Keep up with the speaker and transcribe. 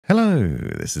Hello,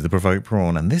 this is the Provoked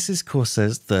Prawn, and this is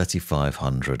Corsair's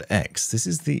 3500X. This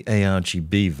is the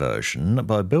ARGB version,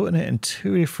 but I built it in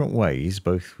two different ways,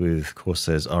 both with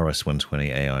Corsair's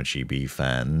RS120 ARGB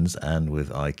fans and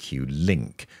with iCue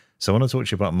Link. So I want to talk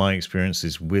to you about my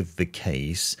experiences with the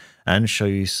case and show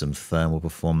you some thermal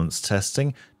performance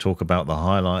testing, talk about the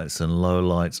highlights and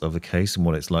lowlights of the case and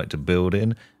what it's like to build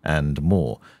in, and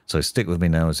more. So stick with me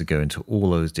now as we go into all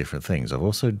those different things. I've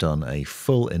also done a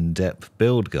full in-depth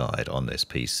build guide on this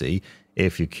PC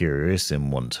if you're curious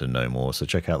and want to know more. So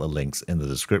check out the links in the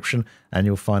description and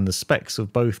you'll find the specs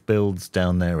of both builds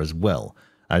down there as well.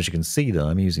 As you can see though,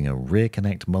 I'm using a rear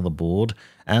connect motherboard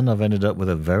and I've ended up with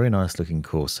a very nice looking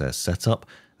Corsair setup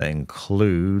that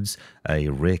includes a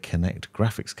rear connect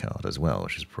graphics card as well,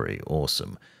 which is pretty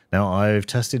awesome. Now I've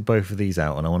tested both of these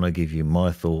out and I want to give you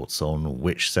my thoughts on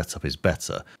which setup is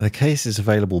better. The case is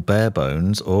available bare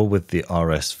bones or with the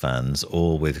RS fans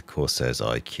or with Corsair's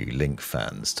iCue Link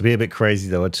fans. To be a bit crazy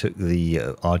though, I took the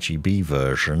RGB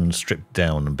version, stripped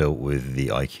down and built with the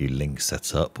iCue Link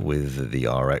setup with the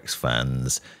RX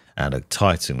fans and a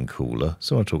Titan cooler,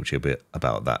 so I'll talk to you a bit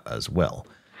about that as well.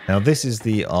 Now this is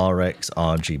the RX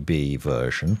RGB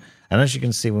version, and as you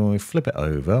can see when we flip it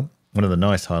over, one of the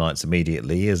nice highlights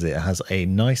immediately is it has a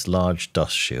nice large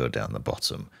dust shield down the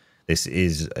bottom. This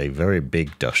is a very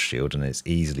big dust shield and it's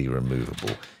easily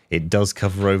removable. It does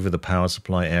cover over the power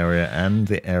supply area and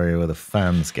the area where the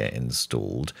fans get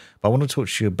installed. But I want to talk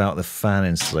to you about the fan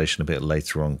installation a bit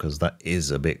later on because that is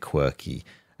a bit quirky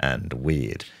and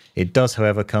weird. It does,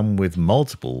 however, come with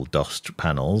multiple dust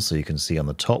panels. So you can see on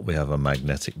the top we have a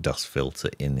magnetic dust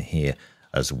filter in here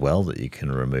as well that you can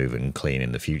remove and clean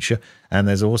in the future, and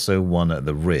there's also one at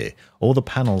the rear. All the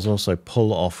panels also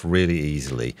pull off really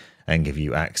easily and give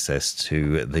you access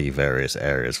to the various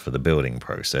areas for the building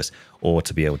process, or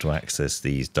to be able to access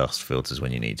these dust filters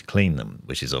when you need to clean them,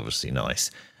 which is obviously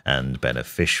nice and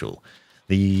beneficial.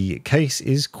 The case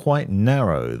is quite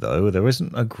narrow though. There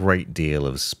isn't a great deal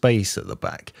of space at the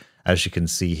back. As you can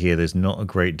see here, there's not a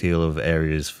great deal of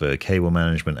areas for cable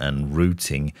management and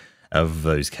routing of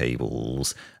those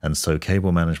cables, and so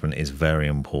cable management is very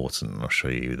important. I'll show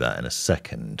you that in a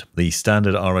second. The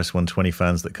standard RS120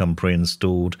 fans that come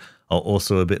pre-installed are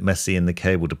also a bit messy in the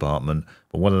cable department,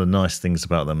 but one of the nice things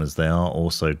about them is they are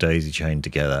also daisy chained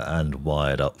together and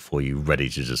wired up for you, ready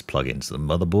to just plug into the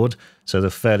motherboard, so they're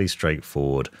fairly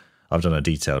straightforward. I've done a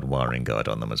detailed wiring guide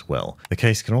on them as well. The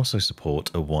case can also support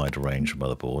a wide range of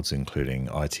motherboards, including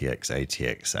ITX,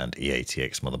 ATX and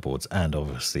EATX motherboards, and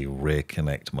obviously rear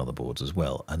connect motherboards as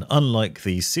well. And unlike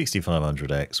the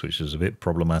 6500X, which is a bit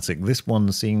problematic, this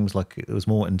one seems like it was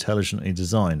more intelligently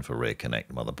designed for rear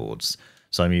connect motherboards.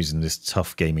 So I'm using this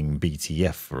Tough Gaming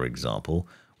BTF, for example,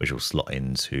 which will slot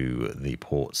into the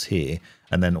ports here,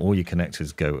 and then all your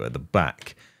connectors go at the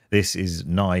back. This is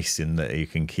nice in that you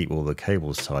can keep all the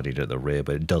cables tidied at the rear,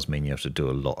 but it does mean you have to do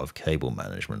a lot of cable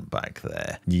management back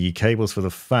there. The cables for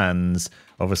the fans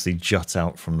obviously jut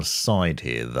out from the side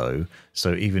here though,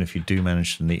 so even if you do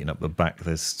manage to neaten up the back,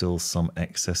 there's still some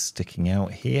excess sticking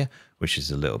out here, which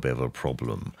is a little bit of a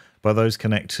problem. But those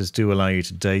connectors do allow you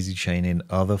to daisy chain in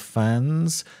other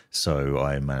fans. So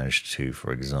I managed to,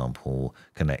 for example,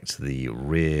 connect the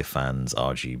rear fans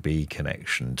RGB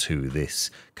connection to this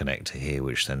connector here,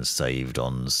 which then saved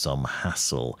on some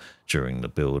hassle during the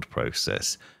build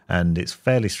process. And it's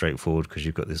fairly straightforward because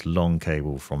you've got this long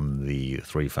cable from the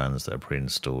three fans that are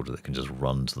pre-installed that can just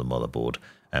run to the motherboard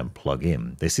and plug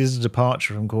in. This is a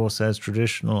departure from Corsair's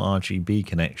traditional RGB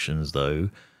connections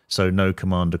though, so no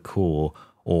commander core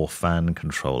or fan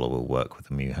controller will work with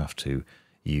them. You have to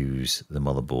use the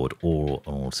motherboard or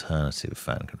an alternative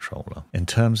fan controller. In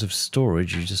terms of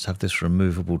storage, you just have this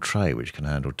removable tray which can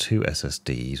handle 2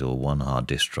 SSDs or 1 hard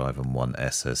disk drive and 1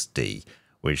 SSD,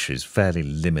 which is fairly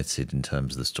limited in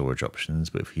terms of the storage options,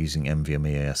 but if you're using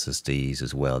NVMe SSDs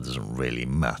as well, it doesn't really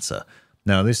matter.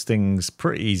 Now this thing's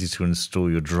pretty easy to install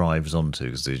your drives onto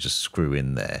because they just screw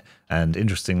in there, and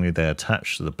interestingly they're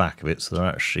attached to the back of it, so they're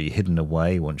actually hidden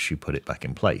away once you put it back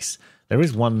in place. There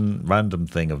is one random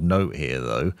thing of note here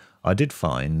though. I did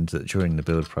find that during the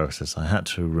build process I had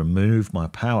to remove my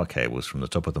power cables from the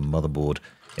top of the motherboard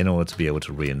in order to be able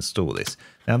to reinstall this.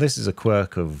 Now this is a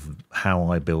quirk of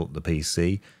how I built the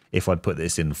PC. If I'd put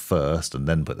this in first and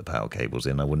then put the power cables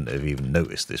in, I wouldn't have even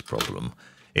noticed this problem.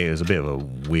 It was a bit of a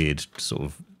weird sort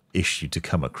of issue to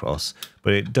come across,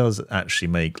 but it does actually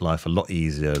make life a lot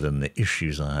easier than the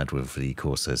issues I had with the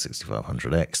Corsair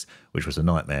 6500X, which was a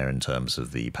nightmare in terms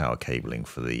of the power cabling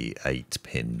for the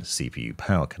 8-pin CPU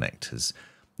power connectors.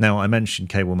 Now, I mentioned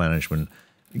cable management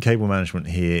cable management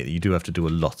here, you do have to do a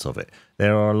lot of it.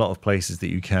 There are a lot of places that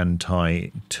you can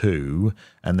tie to,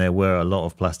 and there were a lot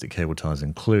of plastic cable ties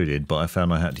included, but I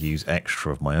found I had to use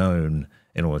extra of my own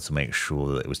in order to make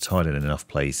sure that it was tied in enough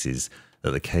places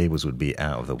that the cables would be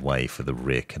out of the way for the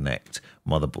rear connect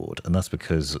motherboard. And that's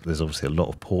because there's obviously a lot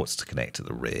of ports to connect at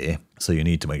the rear, so you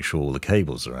need to make sure all the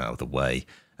cables are out of the way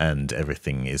and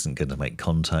everything isn't going to make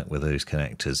contact with those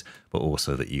connectors, but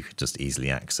also that you could just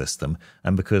easily access them.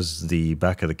 And because the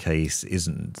back of the case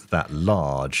isn't that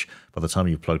large, by the time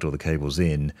you've plugged all the cables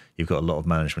in, you've got a lot of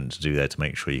management to do there to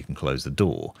make sure you can close the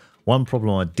door. One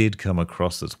problem I did come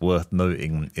across that's worth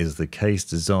noting is the case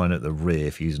design at the rear.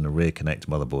 If you're using a rear connect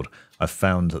motherboard, I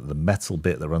found that the metal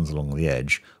bit that runs along the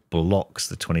edge blocks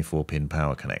the 24-pin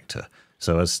power connector.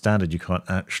 So as standard, you can't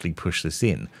actually push this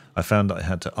in. I found that I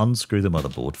had to unscrew the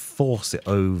motherboard, force it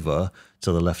over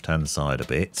to the left-hand side a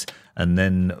bit, and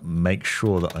then make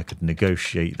sure that I could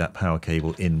negotiate that power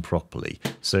cable in properly.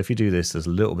 So if you do this, there's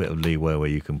a little bit of leeway where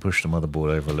you can push the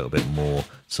motherboard over a little bit more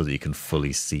so that you can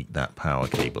fully seat that power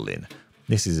cable in.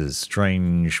 This is a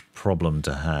strange problem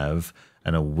to have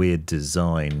and a weird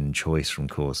design choice from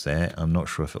Corsair. I'm not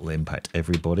sure if it will impact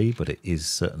everybody, but it is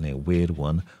certainly a weird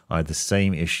one. I had the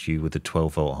same issue with the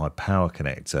 12-volt high power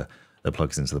connector that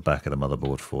plugs into the back of the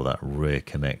motherboard for that rear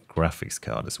connect graphics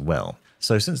card as well.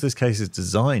 So since this case is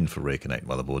designed for rear connect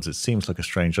motherboards, it seems like a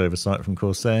strange oversight from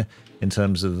Corsair in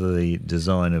terms of the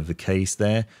design of the case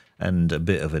there, and a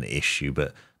bit of an issue,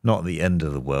 but not the end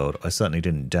of the world. I certainly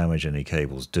didn't damage any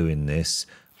cables doing this,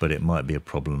 but it might be a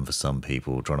problem for some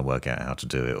people trying to work out how to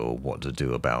do it or what to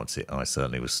do about it. I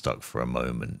certainly was stuck for a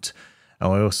moment.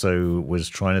 And I also was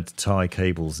trying to tie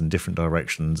cables in different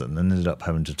directions and then ended up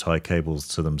having to tie cables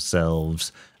to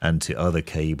themselves and to other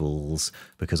cables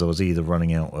because I was either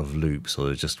running out of loops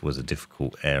or it just was a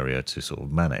difficult area to sort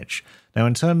of manage. Now,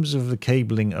 in terms of the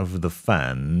cabling of the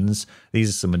fans, these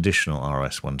are some additional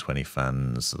RS120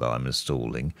 fans that I'm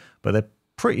installing, but they're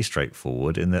pretty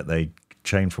straightforward in that they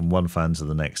chain from one fan to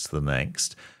the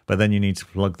next, but then you need to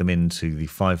plug them into the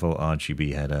 5-volt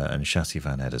RGB header and chassis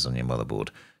fan headers on your motherboard,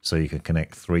 so you can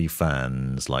connect 3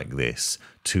 fans like this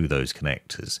to those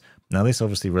connectors. Now this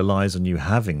obviously relies on you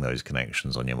having those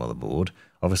connections on your motherboard.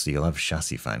 Obviously you'll have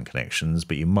chassis fan connections,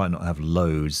 but you might not have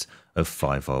loads of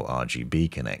 5-volt RGB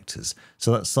connectors.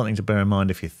 So that's something to bear in mind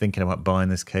if you're thinking about buying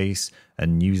this case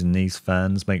and using these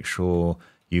fans. Make sure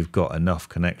you've got enough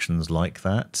connections like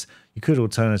that. You could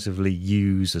alternatively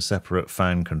use a separate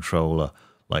fan controller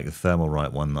like the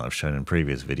Thermalright one that I've shown in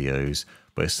previous videos,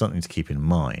 but it's something to keep in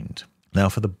mind. Now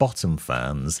for the bottom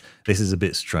fans, this is a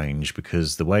bit strange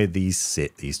because the way these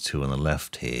sit, these two on the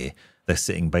left here, they're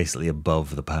sitting basically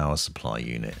above the power supply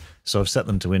unit. So I've set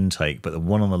them to intake, but the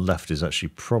one on the left is actually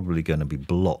probably going to be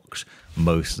blocked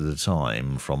most of the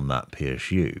time from that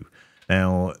PSU.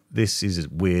 Now, this is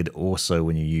weird also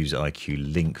when you use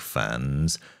iCue link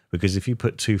fans, because if you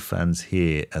put 2 fans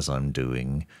here, as I'm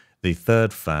doing, the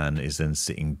third fan is then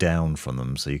sitting down from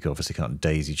them, so you obviously can't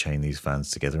daisy chain these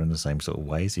fans together in the same sort of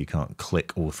way, so you can't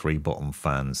click all 3 bottom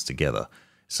fans together.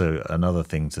 So another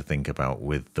thing to think about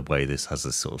with the way this has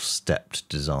a sort of stepped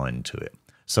design to it.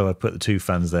 So I put the 2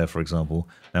 fans there, for example.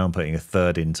 Now I'm putting a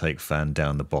third intake fan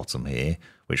down the bottom here,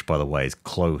 which by the way is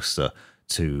closer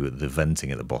to the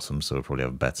venting at the bottom, so we'll probably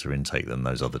have a better intake than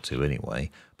those other 2 anyway.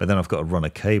 But then I've got to run a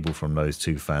cable from those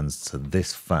 2 fans to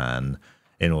this fan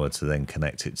in order to then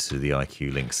connect it to the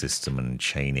iCue link system and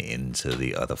chain it into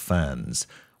the other fans,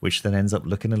 which then ends up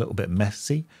looking a little bit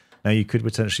messy. Now you could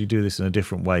potentially do this in a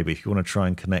different way, but if you want to try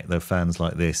and connect their fans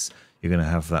like this, you're going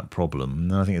to have that problem.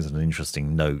 And I think it's an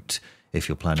interesting note if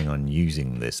you're planning on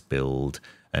using this build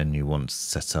and you want to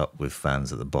set up with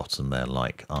fans at the bottom there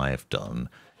like I've done,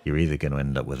 you're either going to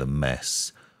end up with a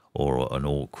mess or an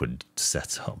awkward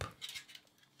setup.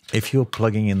 If you're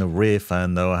plugging in the rear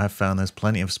fan though, I have found there's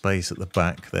plenty of space at the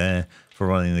back there for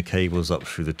running the cables up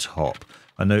through the top.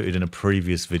 I noted in a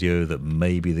previous video that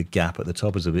maybe the gap at the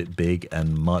top is a bit big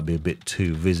and might be a bit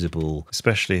too visible,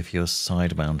 especially if you're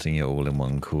side mounting your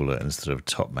all-in-one cooler instead of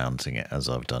top mounting it as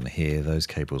I've done here. Those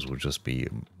cables will just be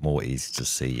more easy to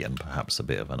see and perhaps a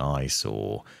bit of an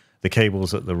eyesore. The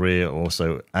cables at the rear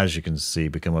also, as you can see,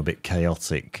 become a bit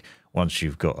chaotic once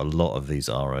you've got a lot of these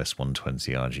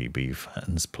RS120 RGB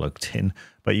fans plugged in.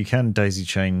 But you can daisy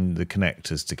chain the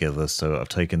connectors together, so I've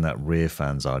taken that rear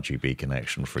fan's RGB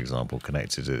connection, for example,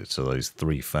 connected it to those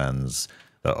 3 fans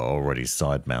that are already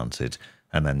side mounted,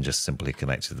 and then just simply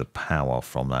connected the power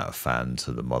from that fan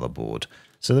to the motherboard.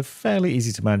 So they're fairly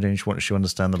easy to manage once you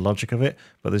understand the logic of it,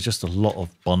 but there's just a lot of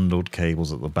bundled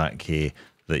cables at the back here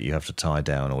that you have to tie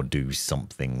down or do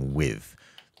something with.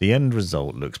 The end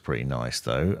result looks pretty nice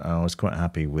though. I was quite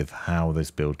happy with how this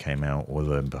build came out,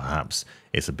 although perhaps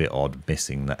it's a bit odd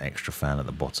missing that extra fan at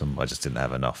the bottom. I just didn't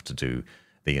have enough to do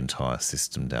the entire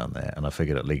system down there, and I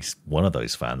figured at least one of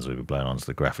those fans would be blown onto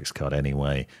the graphics card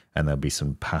anyway, and there'll be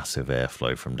some passive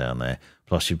airflow from down there.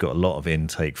 Plus you've got a lot of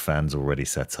intake fans already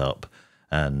set up,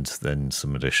 and then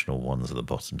some additional ones at the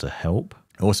bottom to help.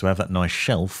 Also have that nice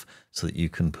shelf so that you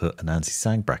can put an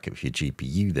anti-sag bracket for your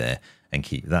GPU there and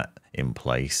keep that in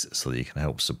place so that you can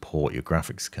help support your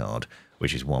graphics card,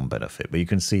 which is one benefit. But you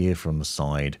can see here from the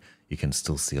side, you can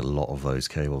still see a lot of those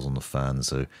cables on the fan,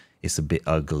 so it's a bit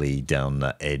ugly down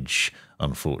that edge,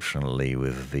 unfortunately,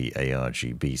 with the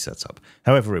ARGB setup.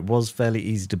 However, it was fairly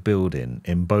easy to build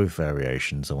in both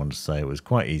variations. I want to say it was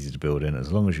quite easy to build in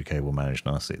as long as your cable managed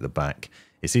nicely at the back.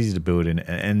 It's easy to build in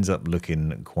and it ends up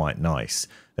looking quite nice.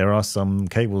 There are some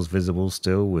cables visible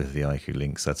still with the iCue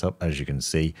link setup. As you can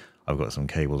see, I've got some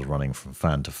cables running from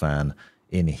fan to fan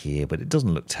in here, but it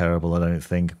doesn't look terrible, I don't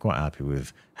think. I'm quite happy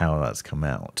with how that's come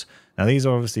out. Now, these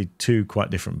are obviously two quite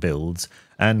different builds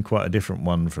and quite a different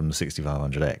one from the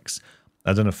 6500X.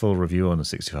 I've done a full review on the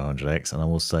 6500X, and I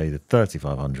will say the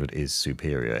 3500 is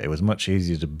superior. It was much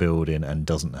easier to build in and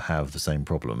doesn't have the same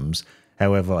problems.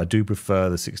 However, I do prefer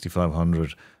the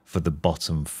 6500 for the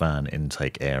bottom fan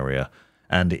intake area,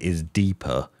 and it is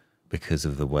deeper because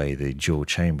of the way the dual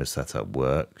chamber setup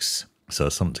works. So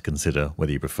it's something to consider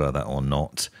whether you prefer that or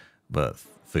not, but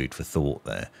food for thought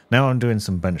there. Now I'm doing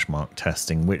some benchmark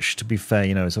testing, which, to be fair,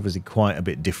 you know, it's obviously quite a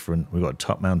bit different. We've got a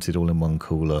top-mounted all-in-one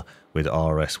cooler with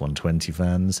RS120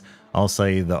 fans. I'll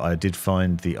say that I did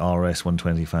find the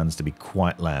RS120 fans to be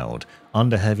quite loud.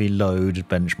 Under heavy load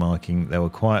benchmarking, they were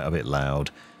quite a bit loud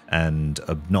and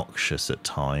obnoxious at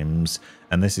times,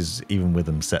 and this is even with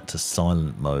them set to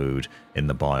silent mode in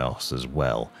the BIOS as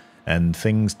well. And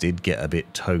things did get a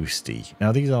bit toasty.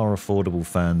 Now, these are affordable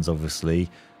fans, obviously,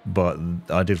 but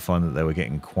I did find that they were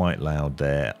getting quite loud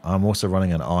there. I'm also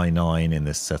running an i9 in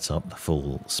this setup. The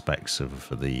full specs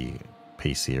for the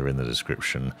PC are in the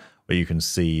description, where you can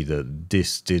see that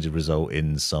this did result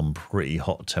in some pretty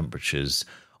hot temperatures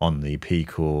on the P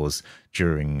cores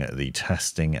during the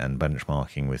testing and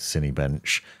benchmarking with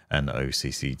Cinebench and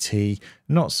OCCT.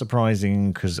 Not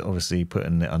surprising, because obviously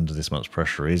putting it under this much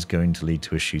pressure is going to lead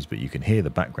to issues, but you can hear the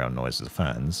background noise of the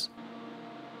fans.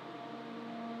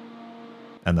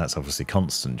 And that's obviously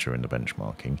constant during the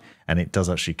benchmarking, and it does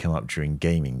actually come up during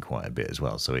gaming quite a bit as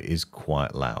well, so it is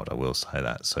quite loud, I will say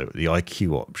that. So the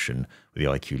iCue option with the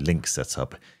iCue link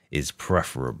setup is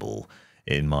preferable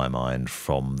in my mind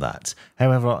from that.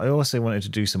 However, I also wanted to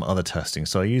do some other testing,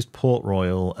 so I used Port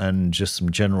Royal and just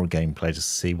some general gameplay to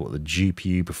see what the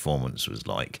GPU performance was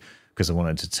like, because I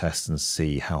wanted to test and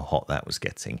see how hot that was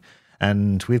getting.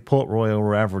 And with Port Royal,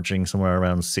 we're averaging somewhere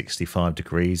around 65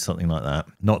 degrees, something like that.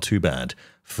 Not too bad.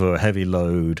 For heavy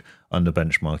load under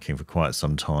benchmarking for quite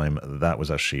some time, that was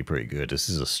actually pretty good. This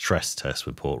is a stress test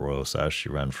with Port Royal, so it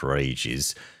actually ran for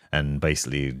ages and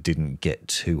basically didn't get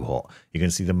too hot. You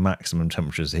can see the maximum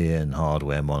temperatures here in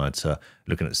hardware monitor,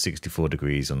 looking at 64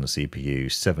 degrees on the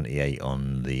CPU, 78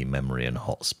 on the memory and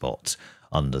hotspot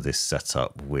under this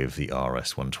setup with the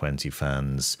RS120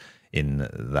 fans in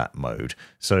that mode,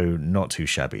 so not too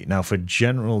shabby. Now, for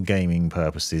general gaming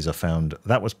purposes, I found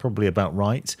that was probably about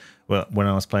right. Well, when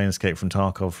I was playing Escape from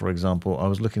Tarkov, for example, I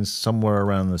was looking somewhere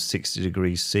around the 60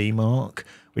 degrees C mark,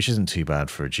 which isn't too bad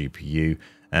for a GPU.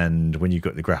 And when you've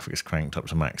got the graphics cranked up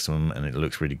to maximum and it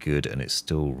looks really good and it's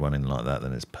still running like that,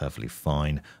 then it's perfectly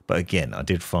fine. But again, I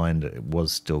did find it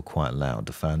was still quite loud.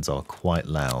 The fans are quite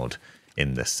loud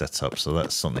in this setup, so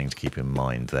that's something to keep in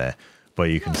mind there. But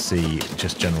you can see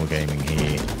just general gaming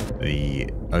here, the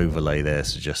overlay there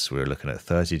suggests we're looking at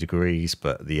 30 degrees,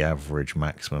 but the average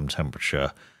maximum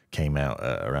temperature came out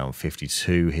at around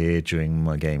 52 here during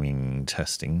my gaming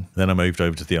testing. Then I moved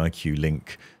over to the iCue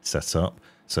link setup.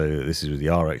 So this is with the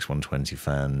RX120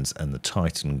 fans and the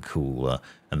Titan cooler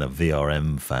and the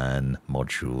VRM fan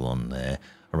module on there.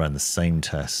 I ran the same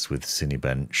tests with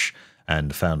Cinebench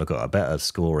and found I got a better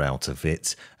score out of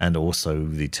it, and also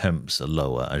the temps are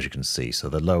lower, as you can see. So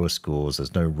the lower scores,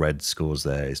 there's no red scores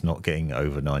there. It's not getting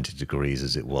over 90 degrees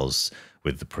as it was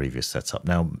with the previous setup.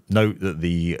 Now, note that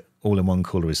the all-in-one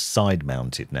cooler is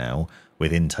side-mounted now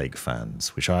with intake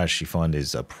fans, which I actually find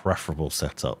is a preferable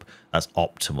setup. That's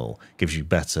optimal, gives you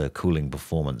better cooling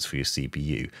performance for your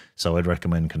CPU. So I'd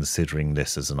recommend considering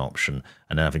this as an option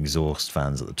and have exhaust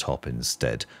fans at the top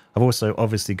instead. I've also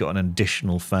obviously got an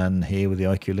additional fan here with the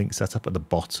iCue link setup at the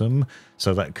bottom,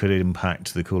 so that could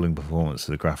impact the cooling performance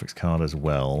of the graphics card as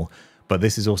well. but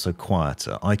this is also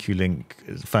quieter. iCue Link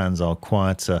fans are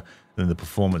quieter, then the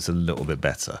performance a little bit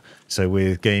better. So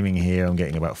with gaming here, I'm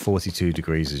getting about 42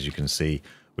 degrees, as you can see,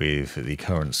 with the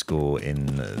current score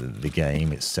in the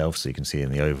game itself. So you can see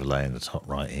in the overlay in the top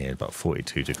right here, about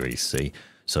 42 degrees C.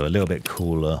 So a little bit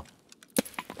cooler.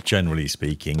 Generally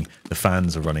speaking, the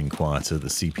fans are running quieter, the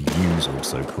CPU is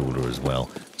also cooler as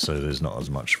well, so there's not as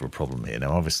much of a problem here.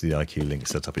 Now obviously the iCue Link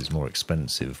setup is more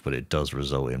expensive, but it does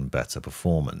result in better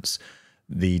performance.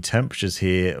 The temperatures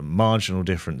here, marginal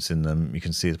difference in them, you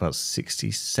can see it's about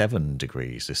 67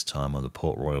 degrees this time on the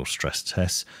Port Royal stress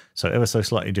test, so ever so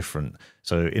slightly different.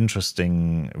 So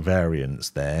interesting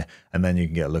variance there, and then you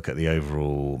can get a look at the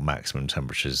overall maximum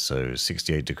temperatures, so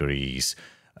 68 degrees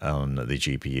on the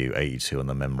GPU, 82 on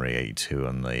the memory, 82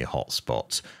 on the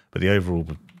hotspot. But the overall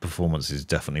performance is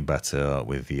definitely better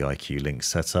with the iCue Link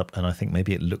setup, and I think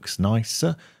maybe it looks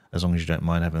nicer as long as you don't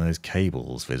mind having those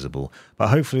cables visible. But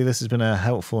hopefully this has been a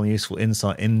helpful and useful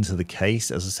insight into the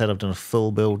case. As I said, I've done a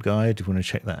full build guide if you want to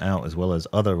check that out, as well as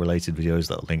other related videos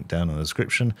that I'll link down in the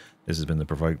description. This has been the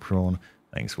Provoked Prawn.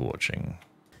 Thanks for watching.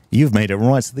 You've made it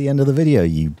right to the end of the video,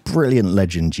 you brilliant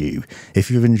legend you.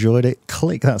 If you've enjoyed it,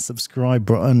 click that subscribe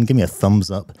button, give me a thumbs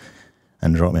up,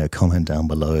 and drop me a comment down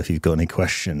below if you've got any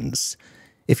questions.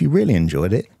 If you really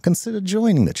enjoyed it, consider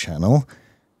joining the channel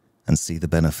and see the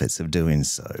benefits of doing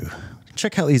so.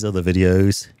 Check out these other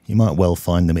videos, you might well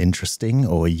find them interesting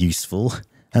or useful,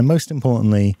 and most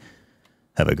importantly,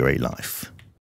 have a great life.